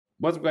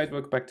What's up, guys?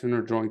 Welcome back to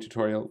another drawing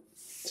tutorial.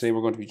 Today we're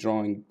going to be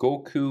drawing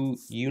Goku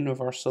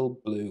Universal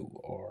Blue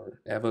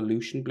or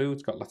Evolution Blue.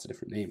 It's got lots of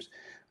different names.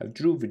 I've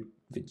drew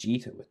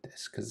Vegeta with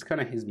this because it's kind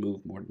of his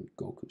move more than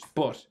Goku's.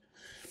 But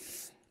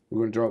we're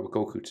going to draw it with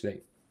Goku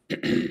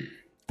today.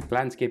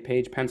 Landscape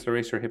page, pencil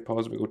eraser, hit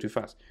pause if we go too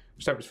fast.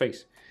 We start with his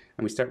face.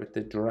 And we start with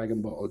the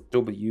Dragon Ball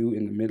W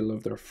in the middle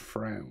of their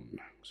frown.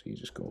 So you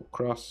just go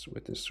across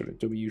with this sort of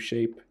W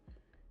shape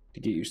to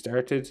get you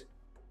started.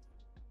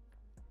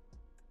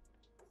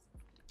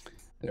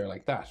 They're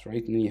like that,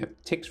 right? And then you have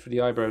ticks for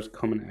the eyebrows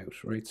coming out,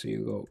 right? So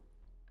you go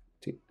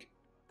tick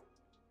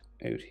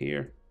out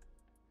here,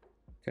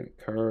 kind of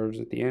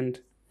curves at the end,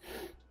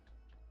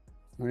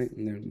 right?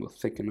 And then we'll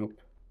thicken up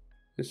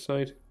this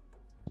side,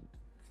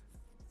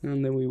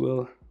 and then we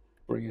will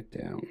bring it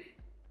down,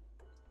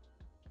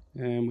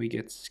 and we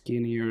get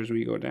skinnier as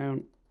we go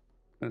down.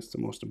 That's the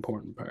most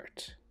important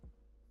part.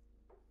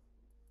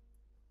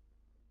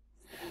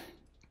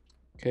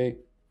 Okay,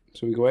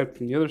 so we go out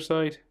from the other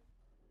side,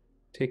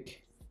 tick.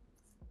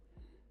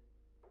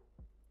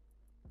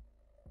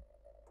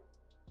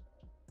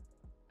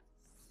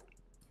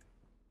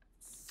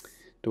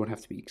 Don't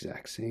have to be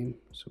exact same,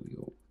 so we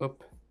go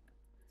up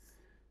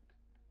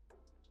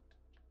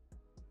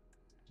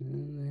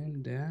and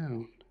then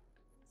down.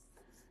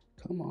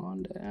 Come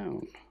on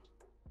down.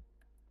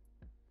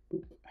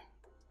 Boop.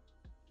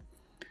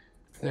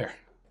 There,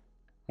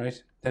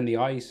 right? Then the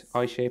eye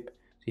shape.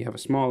 So you have a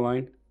small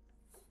line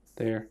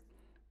there,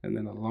 and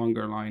then a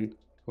longer line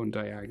going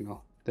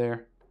diagonal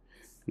there,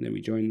 and then we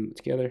join them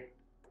together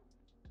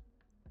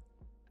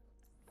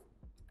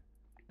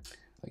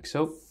like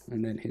so.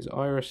 And then his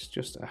iris,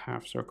 just a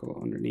half circle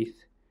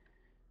underneath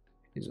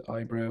his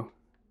eyebrow,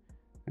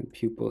 and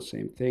pupil,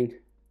 same thing,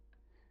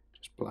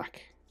 just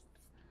black,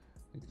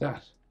 like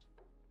that.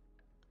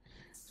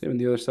 Same on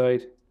the other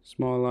side,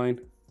 small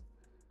line,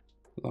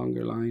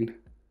 longer line,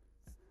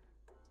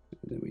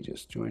 and then we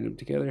just join them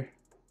together,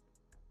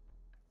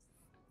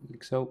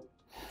 like so.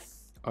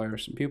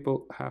 Iris and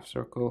pupil, half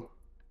circle,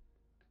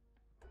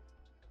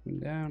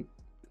 coming down,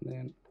 and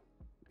then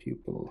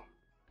pupil,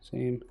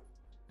 same.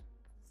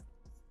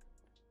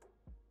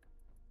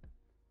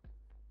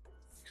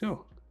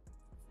 So,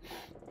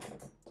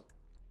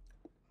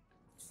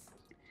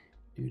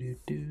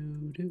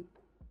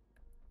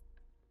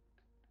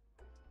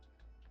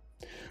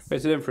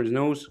 Right, so then for his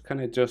nose,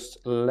 kind of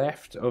just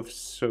left of,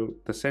 so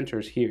the center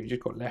is here, you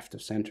just go left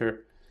of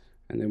center,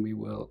 and then we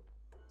will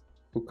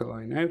hook a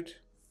line out,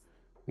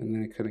 and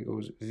then it kind of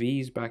goes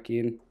V's back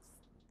in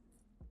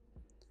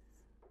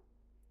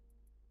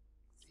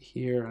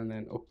here, and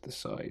then up the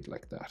side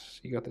like that. So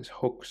you got this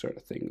hook sort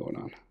of thing going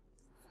on,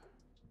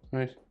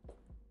 right?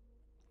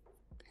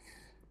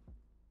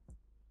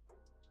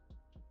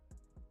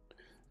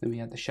 Then we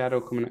had the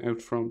shadow coming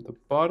out from the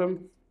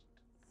bottom.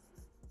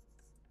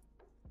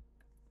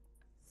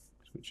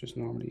 So just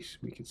normally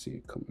we can see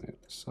it coming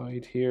out the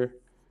side here.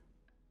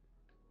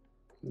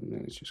 And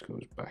then it just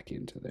goes back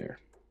into there.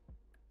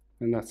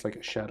 And that's like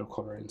a shadow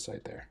color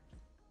inside there.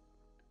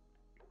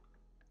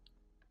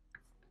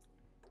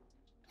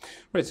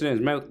 Right, so then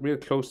his mouth real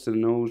close to the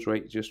nose,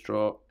 right? You just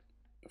draw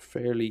a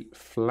fairly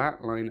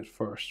flat line at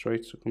first,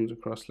 right? So it comes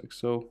across like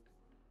so.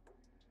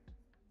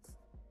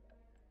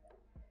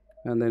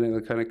 And then it'll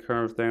kind of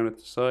curve down at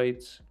the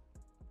sides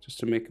just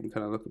to make him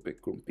kind of look a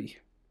bit grumpy,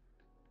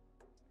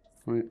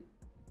 right,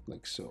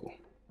 like so.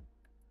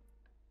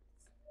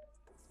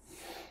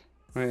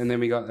 Right, and then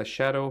we got a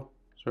shadow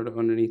sort of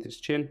underneath his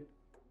chin,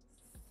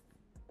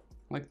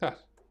 like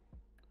that.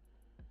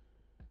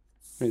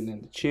 Right, and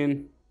then the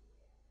chin,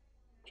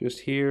 just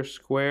here,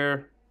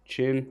 square,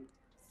 chin,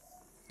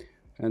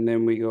 and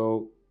then we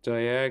go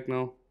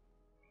diagonal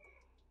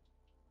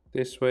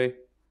this way.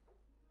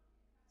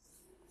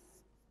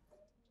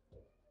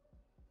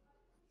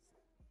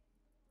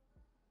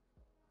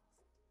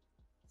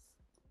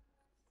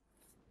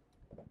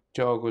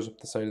 Jaw goes up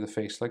the side of the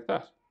face like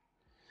that.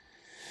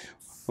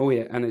 Oh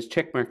yeah, and his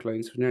check mark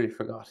lines, we nearly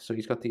forgot. So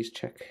he's got these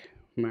check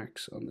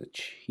marks on the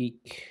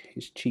cheek,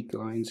 his cheek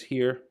lines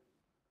here.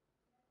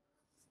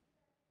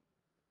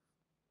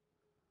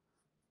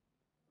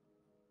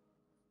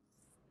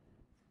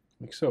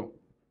 Like so.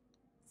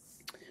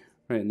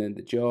 Right, and then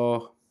the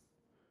jaw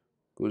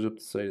goes up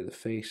the side of the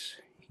face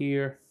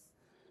here,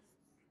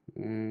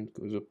 and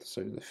goes up the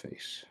side of the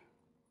face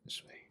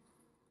this way.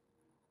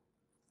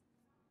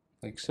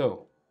 Like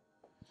so.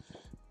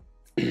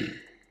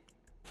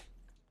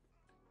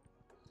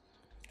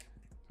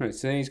 Right,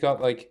 so then he's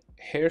got like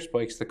hair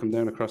spikes that come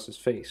down across his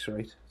face,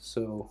 right?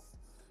 So,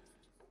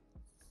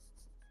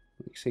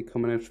 like say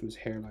coming out from his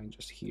hairline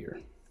just here.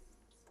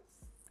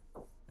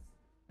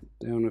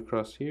 Down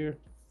across here.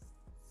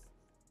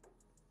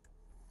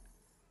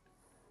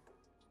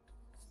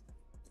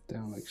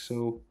 Down like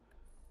so.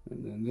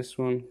 And then this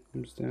one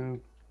comes down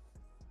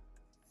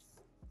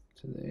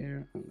to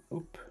there and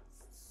up.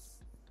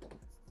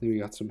 Then we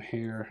got some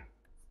hair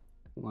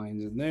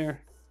lines in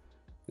there.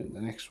 Then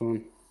the next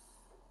one.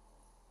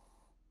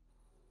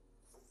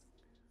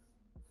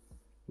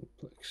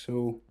 Like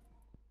so.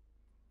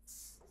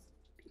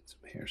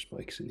 Some hair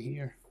spikes in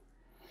here.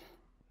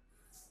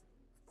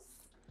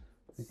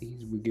 I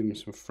think we're giving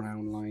some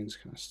frown lines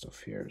kind of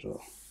stuff here as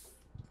well.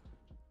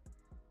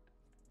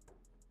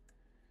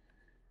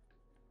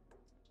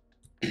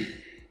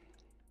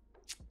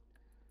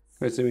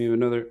 Right, so we have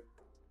another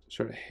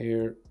sort of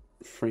hair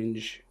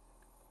fringe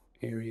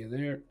area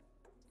there.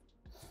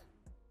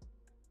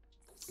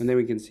 And then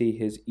we can see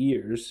his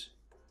ears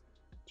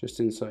just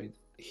inside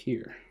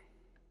here.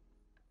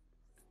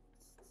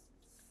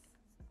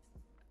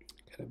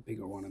 Got a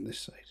bigger one on this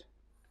side.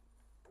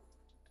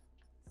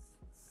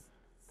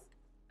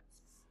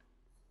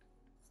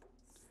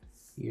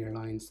 Ear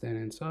lines then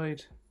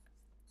inside.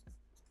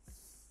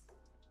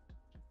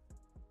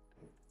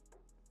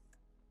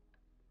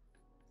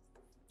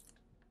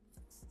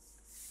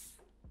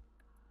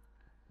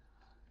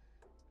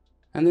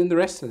 And then the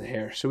rest of the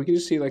hair. So we can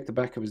just see like the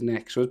back of his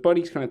neck. So his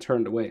body's kind of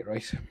turned away,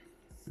 right?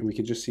 And we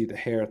can just see the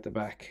hair at the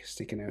back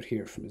sticking out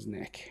here from his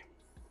neck,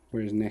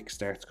 where his neck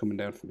starts coming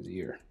down from his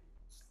ear.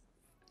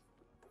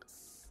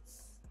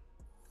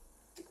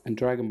 And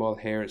Dragon Ball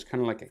hair is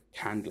kind of like a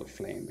candle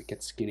flame. It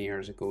gets skinnier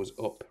as it goes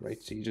up,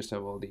 right? So you just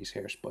have all these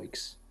hair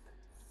spikes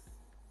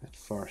at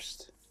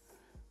first.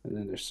 And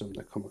then there's some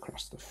that come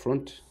across the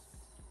front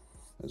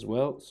as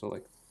well. So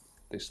like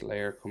this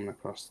layer coming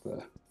across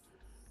the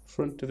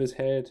front of his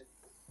head.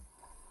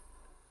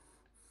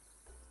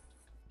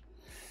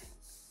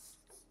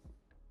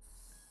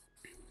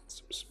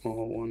 Some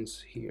small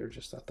ones here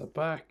just at the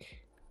back.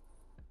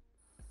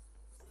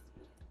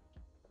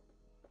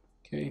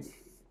 Okay.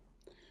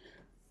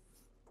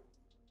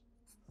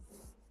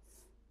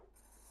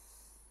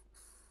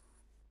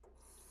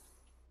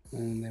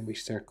 And then we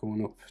start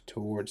going up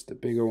towards the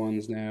bigger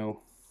ones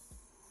now.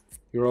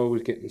 You're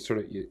always getting sort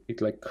of,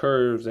 it like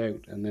curves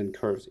out and then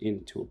curves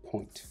into a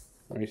point,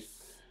 right?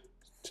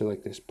 To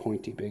like this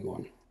pointy big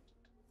one.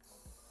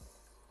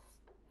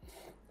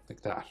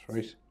 Like that,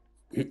 right?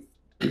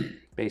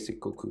 Basic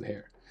Goku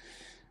hair.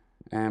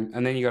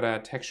 And then you gotta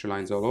add texture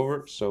lines all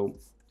over. So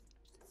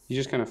you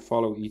just kind of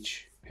follow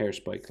each hair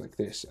spike like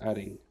this,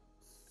 adding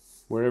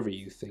wherever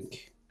you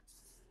think,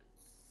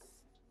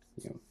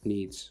 you know,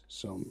 needs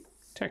some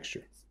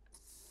texture.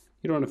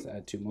 You don't have to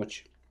add too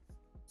much.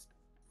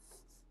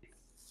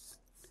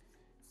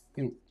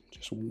 You know,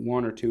 just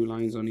 1 or 2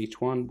 lines on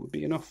each one would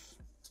be enough.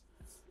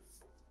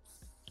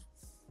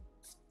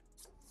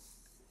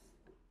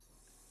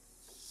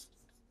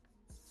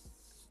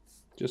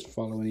 Just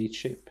following each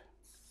shape.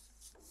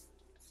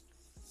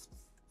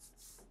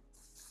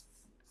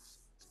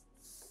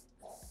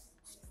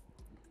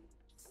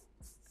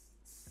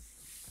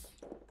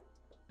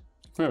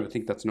 Well, I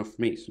think that's enough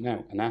for me. So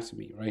now,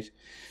 anatomy, right?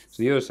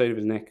 So the other side of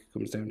his neck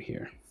comes down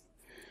here.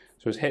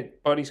 So his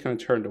body's kind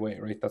of turned away,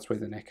 right? That's why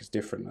the neck is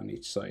different on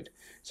each side.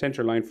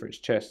 Center line for his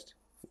chest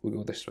will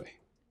go this way,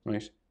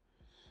 right?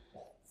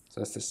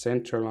 So that's the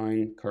center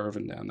line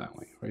curving down that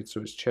way, right?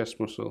 So his chest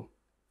muscle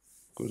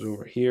goes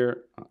over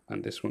here,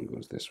 and this one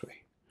goes this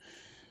way,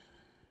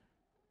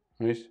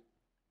 right?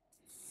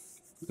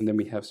 And then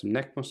we have some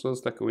neck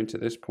muscles that go into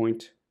this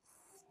point,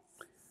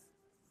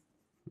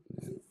 and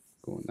then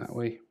going that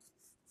way.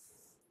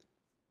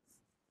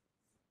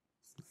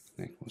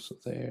 Neck muscle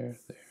there,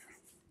 there.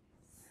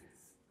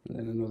 And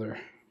then another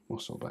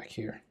muscle back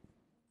here.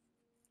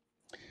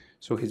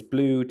 So his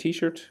blue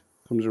t-shirt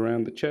comes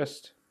around the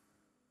chest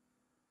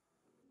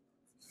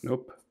and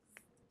up.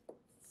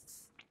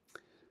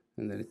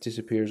 And then it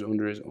disappears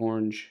under his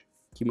orange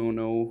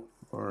kimono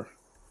or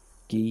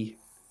gi,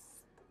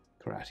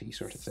 karate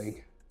sort of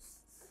thing.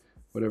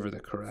 Whatever the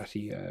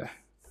karate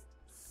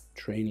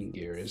training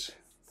gear is.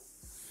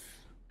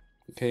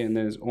 Okay, and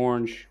then his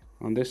orange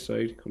on this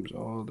side comes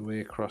all the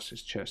way across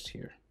his chest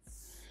here.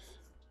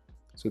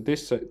 So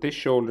this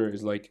shoulder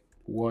is like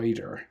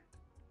wider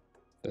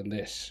than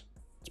this.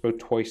 It's about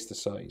twice the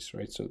size,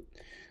 right? So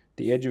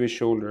the edge of his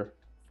shoulder,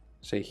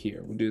 say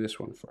here, we'll do this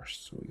one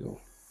first. So we go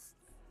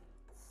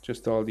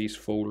just all these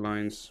fold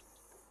lines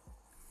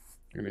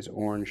in his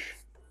orange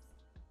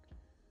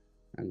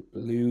and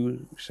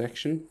blue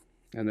section,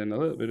 and then a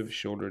little bit of his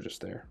shoulder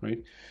just there,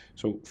 right?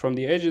 So from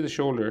the edge of the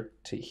shoulder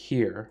to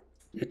here,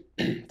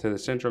 to the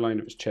center line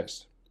of his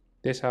chest,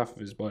 this half of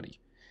his body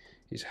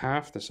is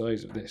half the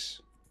size of this.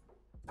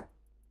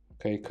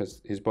 Okay, because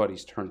his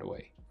body's turned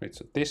away, right?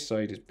 So this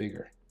side is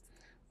bigger.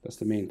 That's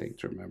the main thing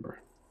to remember.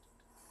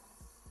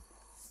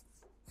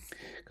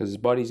 Because his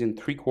body's in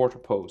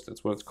 3/4 pose,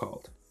 that's what it's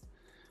called.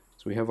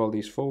 So we have all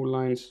these fold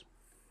lines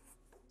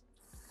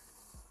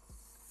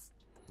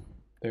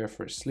there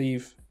for his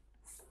sleeve,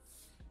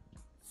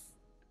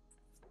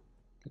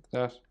 like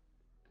that.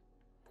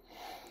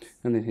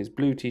 And then his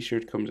blue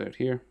t-shirt comes out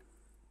here.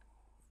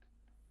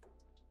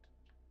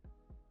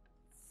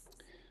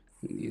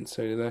 And the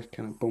inside of that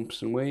kind of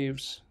bumps and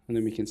waves, and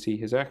then we can see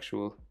his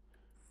actual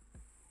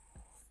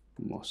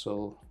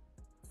muscle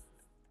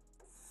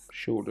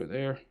shoulder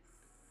there,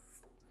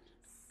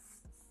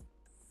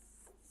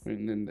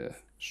 and then the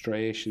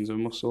striations of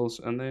muscles,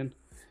 and then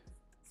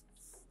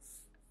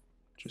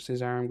just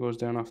his arm goes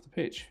down off the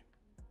pitch.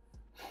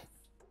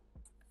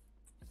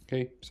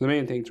 Okay, so the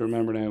main thing to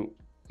remember now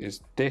is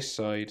this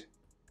side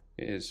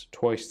is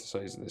twice the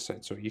size of this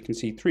side. So you can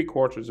see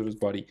 3/4 of his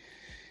body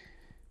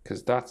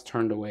because that's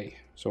turned away.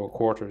 So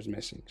 1/4 is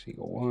missing. So you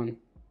go 1,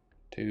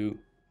 2,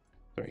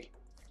 3.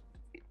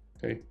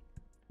 Okay.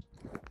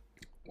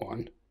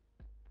 1,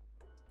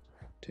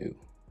 2,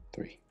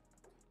 3.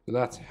 So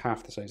that's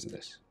half the size of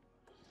this.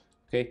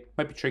 Okay,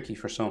 might be tricky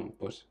for some,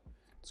 but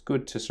it's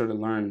good to sort of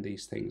learn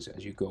these things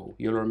as you go.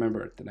 You'll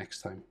remember it the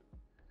next time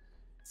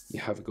you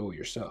have a go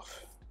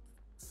yourself.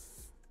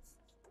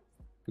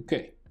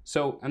 Okay,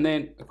 so, and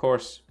then of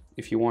course,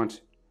 if you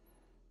want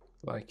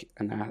like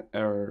an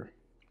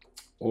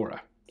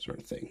aura sort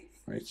of thing,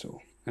 right?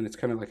 So, and it's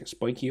kind of like a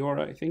spiky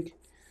aura, I think.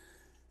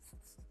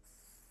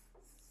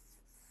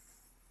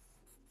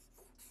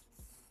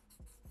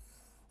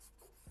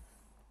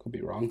 Could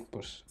be wrong,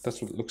 but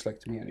that's what it looks like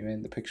to me anyway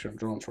in the picture I'm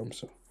drawn from.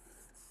 So,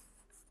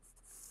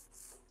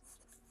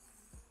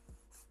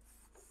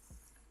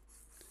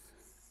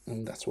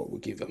 and that's what we'll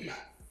give him.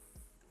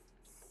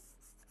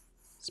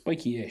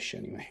 Spiky-ish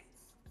anyway.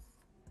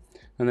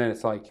 And then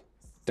it's like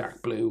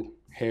dark blue.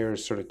 Hair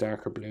is sort of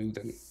darker blue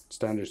than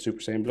standard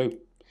Super Saiyan blue.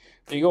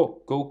 There you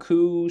go.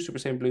 Goku Super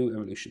Saiyan Blue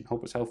Evolution.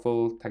 Hope it's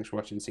helpful. Thanks for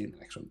watching. See you in the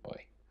next one.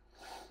 Bye.